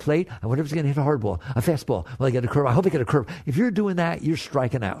there to the plate. I wonder if he's going to hit a hard ball, a fastball. Well, I get a curve. I hope I get a curve. If you're doing that, you're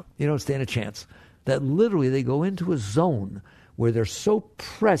striking out. You don't stand a chance. That literally they go into a zone where they're so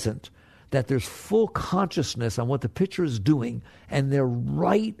present that there's full consciousness on what the pitcher is doing, and they're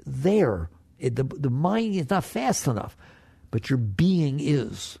right there. The mind is not fast enough, but your being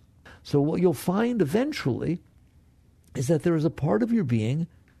is. So what you'll find eventually is that there is a part of your being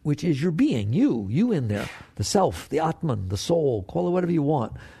which is your being, you in there, the self, the Atman, the soul, call it whatever you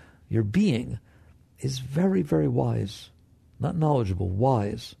want. Your being is very, very wise, not knowledgeable,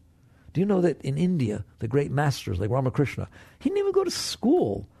 wise. Do you know that in India, the great masters like Ramakrishna, he didn't even go to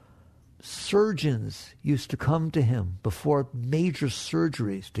school. Surgeons used to come to him before major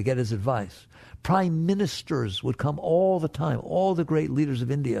surgeries to get his advice. Prime ministers would come all the time. All the great leaders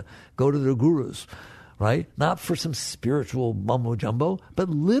of India go to their gurus, right? Not for some spiritual mumbo-jumbo, but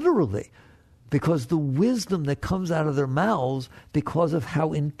literally because the wisdom that comes out of their mouths, because of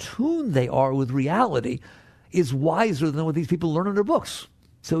how in tune they are with reality, is wiser than what these people learn in their books.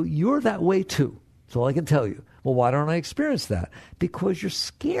 So you're that way too. That's all I can tell you. Well, why don't I experience that? Because you're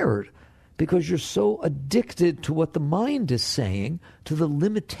scared. Because you're so addicted to what the mind is saying, to the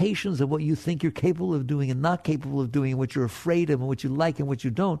limitations of what you think you're capable of doing and not capable of doing, and what you're afraid of and what you like and what you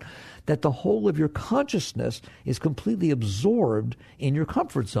don't, that the whole of your consciousness is completely absorbed in your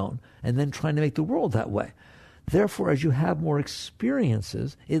comfort zone and then trying to make the world that way. Therefore, as you have more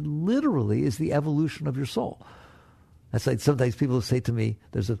experiences, it literally is the evolution of your soul. That's like sometimes people say to me,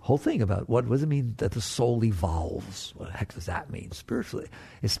 there's a whole thing about what does it mean that the soul evolves? What the heck does that mean spiritually?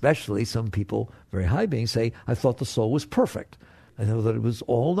 Especially some people, very high beings, say, I thought the soul was perfect. I know that it was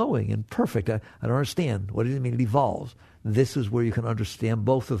all-knowing and perfect. I don't understand. What does it mean it evolves? This is where you can understand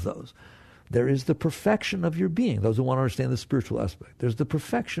both of those. There is the perfection of your being. Those who want to understand the spiritual aspect. There's the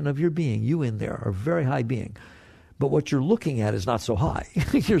perfection of your being. You in there are a very high being. But what you're looking at is not so high.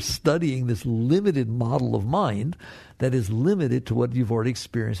 You're studying this limited model of mind that is limited to what you've already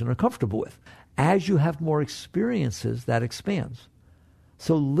experienced and are comfortable with. As you have more experiences, that expands.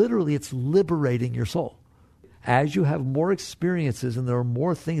 So literally, it's liberating your soul. As you have more experiences and there are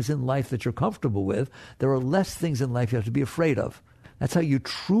more things in life that you're comfortable with, there are less things in life you have to be afraid of. That's how you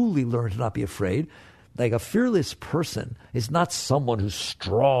truly learn to not be afraid. Like a fearless person is not someone who's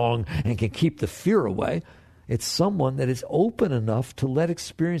strong and can keep the fear away. It's someone that is open enough to let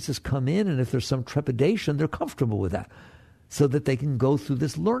experiences come in, and if there's some trepidation, they're comfortable with that so that they can go through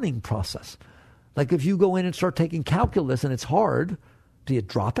this learning process. Like if you go in and start taking calculus and it's hard, do you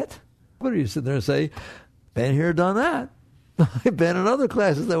drop it? What do you sit there and say, been here, done that. I've been in other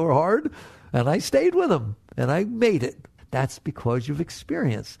classes that were hard, and I stayed with them, and I made it. That's because you've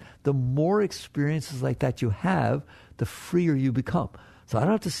experienced. The more experiences like that you have, the freer you become. So I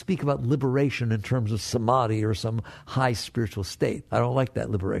don't have to speak about liberation in terms of samadhi or some high spiritual state. I don't like that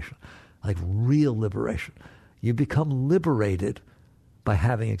liberation. I like real liberation. You become liberated by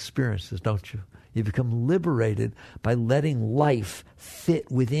having experiences, don't you? You become liberated by letting life fit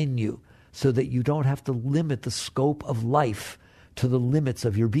within you so that you don't have to limit the scope of life to the limits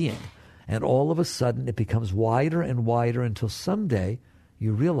of your being. And all of a sudden it becomes wider and wider until someday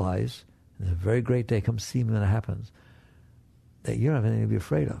you realize, and it's a very great day, come see me when it happens, that you don't have anything to be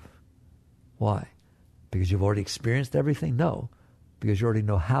afraid of. Why? Because you've already experienced everything? No, because you already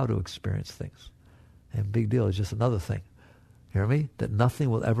know how to experience things. And big deal is just another thing. Hear me? That nothing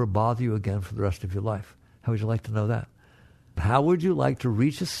will ever bother you again for the rest of your life. How would you like to know that? How would you like to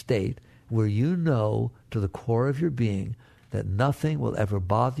reach a state where you know to the core of your being that nothing will ever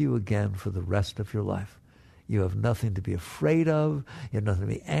bother you again for the rest of your life? You have nothing to be afraid of. You have nothing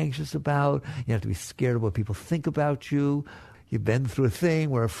to be anxious about. You don't have to be scared of what people think about you. You've been through a thing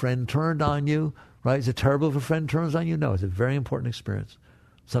where a friend turned on you, right? Is it terrible if a friend turns on you? No, it's a very important experience.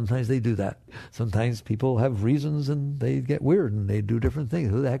 Sometimes they do that. Sometimes people have reasons and they get weird and they do different things.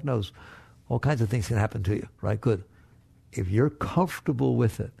 Who the heck knows? All kinds of things can happen to you, right? Good. If you're comfortable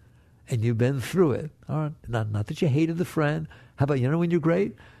with it and you've been through it, all right, not that you hated the friend. How about, when you're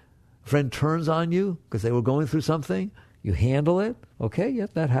great? A friend turns on you because they were going through something. You handle it. Okay,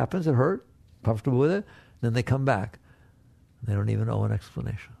 yep, that happens. It hurt. Comfortable with it. Then they come back. They don't even owe an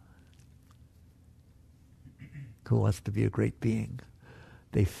explanation. Who wants to be a great being?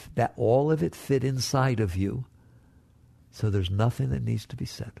 That all of it fit inside of you, so there's nothing that needs to be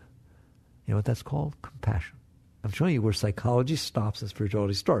said. You know what that's called? Compassion. I'm showing you where psychology stops and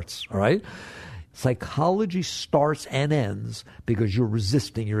spirituality starts, all right? Psychology starts and ends because you're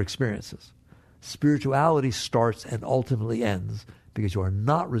resisting your experiences. Spirituality starts and ultimately ends because you are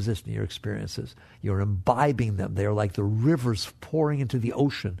not resisting your experiences. You're imbibing them. They are like the rivers pouring into the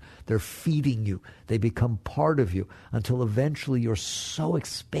ocean. They're feeding you. They become part of you until eventually you're so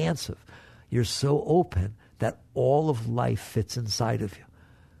expansive, you're so open that all of life fits inside of you.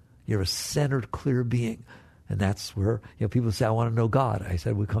 You're a centered, clear being. And that's where, people say, I want to know God. I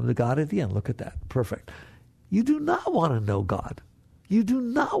said, we come to God at the end. Look at that. Perfect. You do not want to know God. You do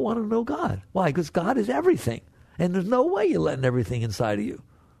not want to know God. Why? Because God is everything. And there's no way you're letting everything inside of you.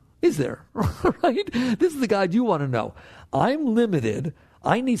 Is there? Right? This is the God you want to know. I'm limited.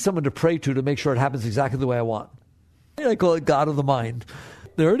 I need someone to pray to make sure it happens exactly the way I want. I call it God of the mind.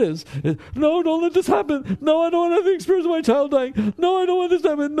 There it is. No, don't let this happen. No, I don't want to have the experience of my child dying. No, I don't want this to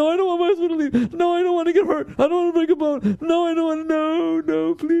happen. No, I don't want my husband to leave. No, I don't want to get hurt. I don't want to break a bone. No, I don't want to.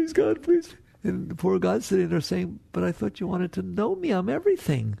 No, please, God, please. And the poor God's sitting there saying, but I thought you wanted to know me. I'm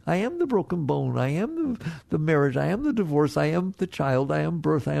everything. I am the broken bone. I am the marriage. I am the divorce. I am the child. I am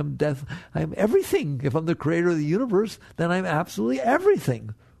birth. I am death. I am everything. If I'm the creator of the universe, then I'm absolutely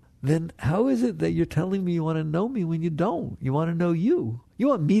everything. Then how is it that you're telling me you want to know me when you don't? You want to know you. You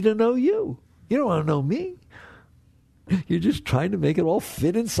want me to know you. You don't want to know me. You're just trying to make it all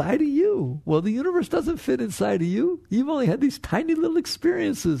fit inside of you. Well, the universe doesn't fit inside of you. You've only had these tiny little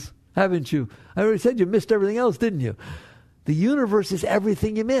experiences, haven't you? I already said you missed everything else, didn't you? The universe is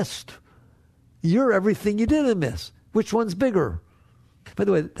everything you missed. You're everything you didn't miss. Which one's bigger? By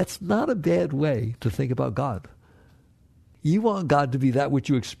the way, that's not a bad way to think about God. You want God to be that which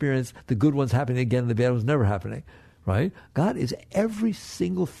you experience, the good ones happening again and the bad ones never happening, right? God is every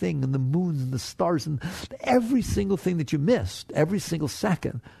single thing, and the moons and the stars and every single thing that you missed, every single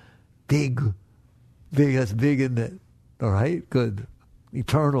second. Big, that's big, isn't it? All right, good.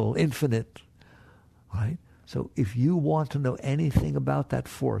 Eternal, infinite, right? So if you want to know anything about that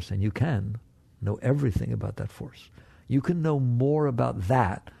force, and you can know everything about that force, you can know more about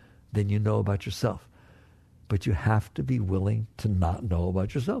that than you know about yourself. But you have to be willing to not know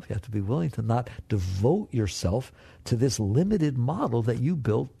about yourself. You have to be willing to not devote yourself to this limited model that you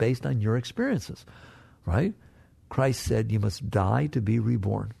built based on your experiences, right? Christ said you must die to be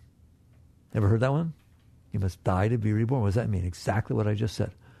reborn. Ever heard that one? You must die to be reborn. What does that mean? Exactly what I just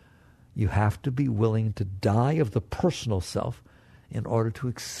said. You have to be willing to die of the personal self in order to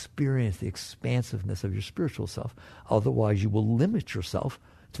experience the expansiveness of your spiritual self. Otherwise, you will limit yourself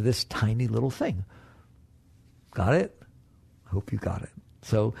to this tiny little thing. Got it? I hope you got it.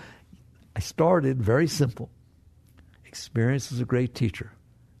 So I started very simple. Experience is a great teacher.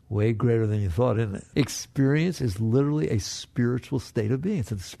 Way greater than you thought, isn't it? Experience is literally a spiritual state of being. It's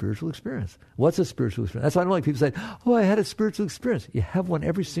a spiritual experience. What's a spiritual experience? That's why I don't like people say, oh, I had a spiritual experience. You have one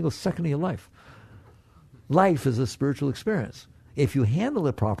every single second of your life. Life is a spiritual experience. If you handle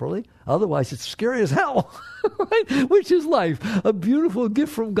it properly, otherwise it's scary as hell, right? Which is life? A beautiful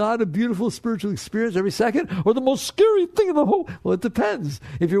gift from God, a beautiful spiritual experience every second, or the most scary thing in the whole... Well, it depends.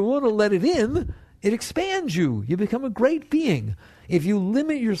 If you're willing to let it in, it expands you. You become a great being. If you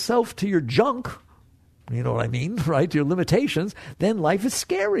limit yourself to your junk, you know what I mean, right? Your limitations, then life is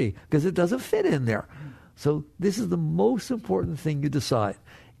scary because it doesn't fit in there. So this is the most important thing you decide.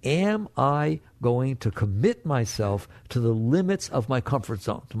 Am I going to commit myself to the limits of my comfort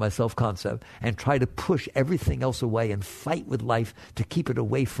zone, to my self-concept, and try to push everything else away and fight with life to keep it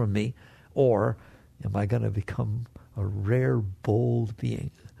away from me? Or am I going to become a rare, bold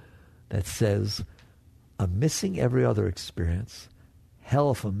being that says, I'm missing every other experience.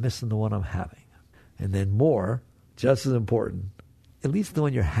 Hell if I'm missing the one I'm having. And then more, just as important, at least the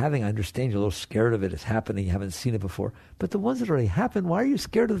one you're having, I understand you're a little scared of it. It's happening. You haven't seen it before. But the ones that already happened, why are you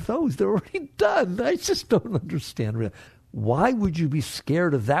scared of those? They're already done. I just don't understand. Why would you be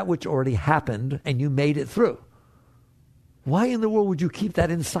scared of that which already happened and you made it through? Why in the world would you keep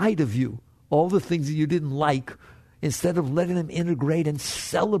that inside of you? All the things that you didn't like, instead of letting them integrate and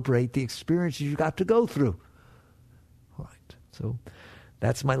celebrate the experiences you got to go through. All right. So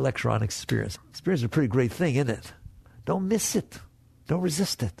that's my lecture on experience. Experience is a pretty great thing, isn't it? Don't miss it. Don't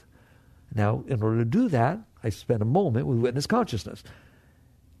resist it. Now, in order to do that, I spent a moment with witness consciousness.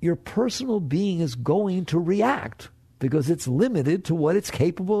 Your personal being is going to react because it's limited to what it's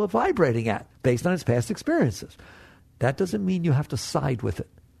capable of vibrating at based on its past experiences. That doesn't mean you have to side with it.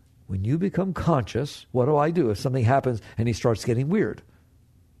 When you become conscious, what do I do if something happens and he starts getting weird?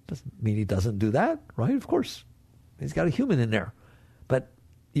 Doesn't mean he doesn't do that, right? Of course. He's got a human in there. But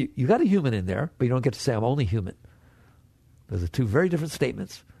you got a human in there, but you don't get to say, I'm only human. Those are two very different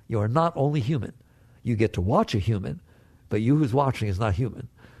statements. You are not only human. You get to watch a human, but you who's watching is not human.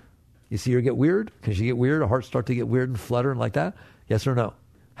 You see her get weird? Can she get weird? Her heart start to get weird and flutter and like that? Yes or no?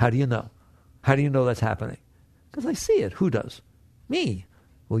 How do you know? How do you know that's happening? Because I see it. Who does? Me.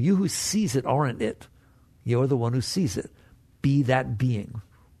 Well, you who sees it aren't it. You're the one who sees it. Be that being.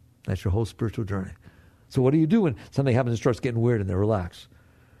 That's your whole spiritual journey. So what do you do when something happens and starts getting weird and then relax?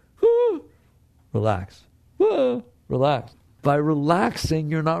 Relax. Relax. By relaxing,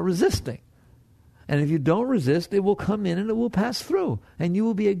 you're not resisting. And if you don't resist, it will come in and it will pass through. And you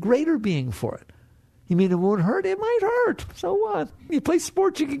will be a greater being for it. You mean it won't hurt? It might hurt. So what? You play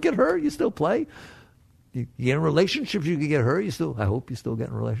sports, you can get hurt. You still play. You get in relationships, you can get hurt. I hope you still get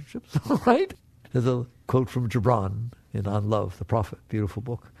in relationships. Right? There's a quote from Gibran in On Love, the Prophet, beautiful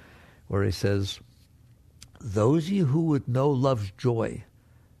book, where he says, those of you who would know love's joy,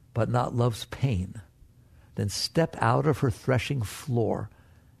 but not love's pain, then step out of her threshing floor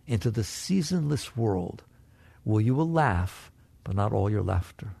into the seasonless world, where you will laugh, but not all your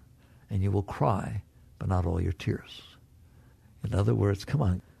laughter, and you will cry, but not all your tears. In other words, come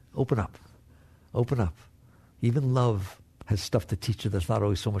on, open up. Open up. Even love has stuff to teach you that's not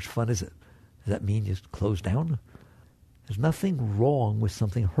always so much fun, is it? Does that mean you close down? There's nothing wrong with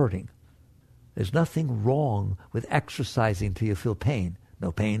something hurting. There's nothing wrong with exercising till you feel pain.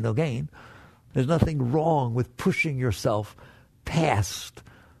 No pain, no gain. There's nothing wrong with pushing yourself past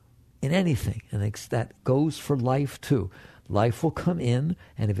in anything. And that goes for life too. Life will come in,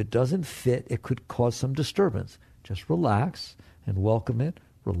 and if it doesn't fit, it could cause some disturbance. Just relax and welcome it.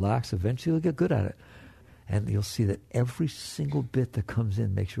 Relax. Eventually you'll get good at it. And you'll see that every single bit that comes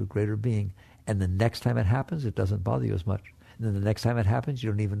in makes you a greater being. And the next time it happens, it doesn't bother you as much. And then the next time it happens,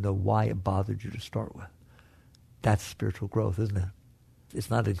 you don't even know why it bothered you to start with. That's spiritual growth, isn't it? It's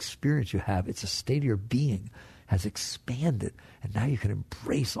not an experience you have. It's a state of your being has expanded. And now you can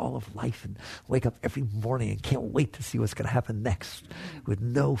embrace all of life and wake up every morning and can't wait to see what's going to happen next with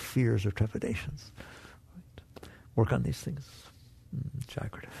no fears or trepidations. Right. Work on these things.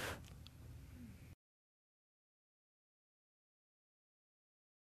 Jagrata.